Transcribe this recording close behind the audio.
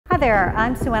there,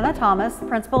 I'm SueAnna Thomas,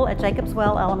 principal at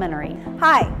Jacobswell Elementary.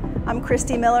 Hi, I'm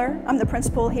Christi Miller. I'm the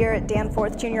principal here at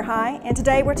Danforth Junior High, and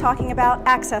today we're talking about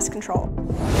access control.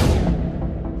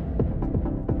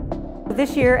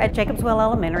 This year at Jacobswell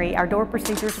Elementary, our door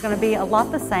procedures are going to be a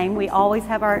lot the same. We always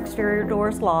have our exterior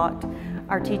doors locked.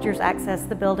 Our teachers access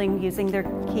the building using their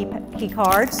key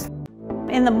cards.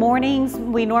 In the mornings,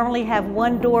 we normally have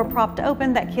one door propped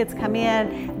open that kids come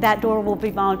in. That door will be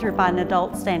monitored by an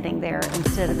adult standing there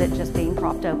instead of it just being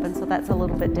propped open, so that's a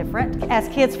little bit different. As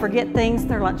kids forget things,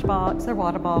 their lunchbox, their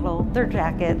water bottle, their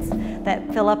jackets that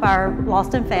fill up our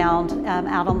lost and found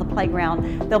out on the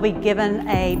playground, they'll be given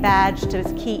a badge to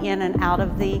key in and out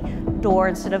of the door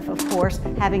instead of course,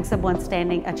 having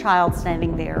a child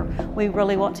standing there. We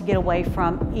really want to get away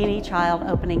from any child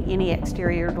opening any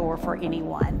exterior door for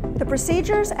anyone. The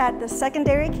procedures at the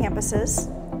secondary campuses,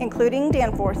 including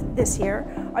Danforth this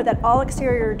year, are that all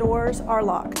exterior doors are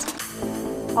locked.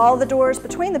 All the doors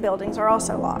between the buildings are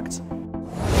also locked.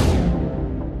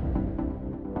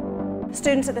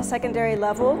 Students at the secondary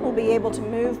level will be able to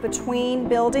move between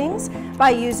buildings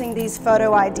by using these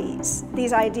photo IDs.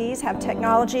 These IDs have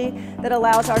technology that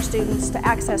allows our students to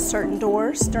access certain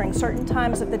doors during certain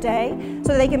times of the day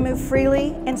so that they can move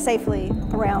freely and safely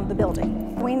around the building.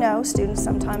 We know students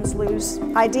sometimes lose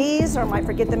IDs or might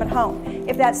forget them at home.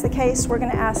 If that's the case, we're going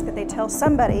to ask that they tell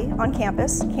somebody on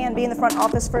campus, can be in the front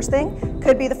office first thing,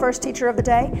 could be the first teacher of the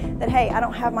day, that hey, I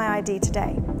don't have my ID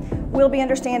today. We'll be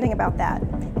understanding about that.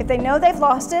 If they know they've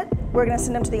lost it, we're going to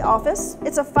send them to the office.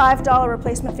 It's a $5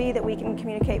 replacement fee that we can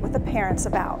communicate with the parents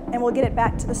about, and we'll get it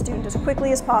back to the student as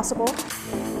quickly as possible.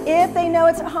 If they know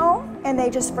it's at home and they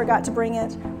just forgot to bring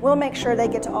it, we'll make sure they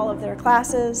get to all of their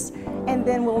classes, and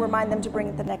then we'll remind them to bring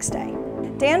it the next day.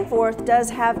 Danforth does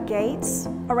have gates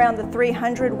around the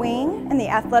 300 wing and the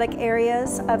athletic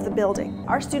areas of the building.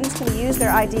 Our students can use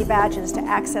their ID badges to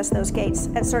access those gates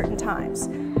at certain times.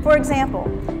 For example,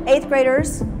 8th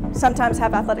graders sometimes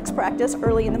have athletics practice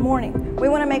early in the morning. We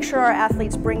want to make sure our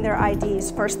athletes bring their IDs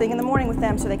first thing in the morning with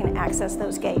them so they can access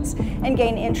those gates and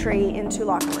gain entry into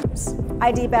locker rooms.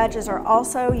 ID badges are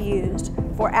also used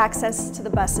for access to the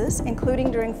buses,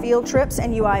 including during field trips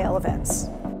and UIL events.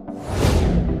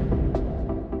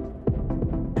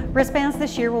 Wristbands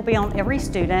this year will be on every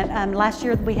student. Last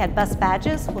year we had bus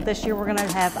badges. Well, this year we're going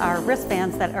to have our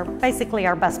wristbands that are basically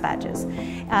our bus badges.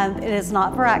 It is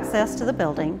not for access to the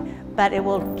building, but it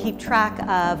will keep track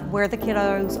of where the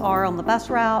kiddos are on the bus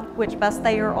route, which bus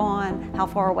they are on, how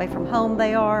far away from home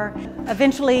they are.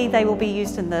 Eventually they will be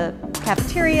used in the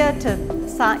cafeteria to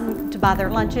buy their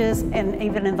lunches and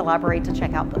even in the library to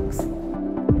check out books.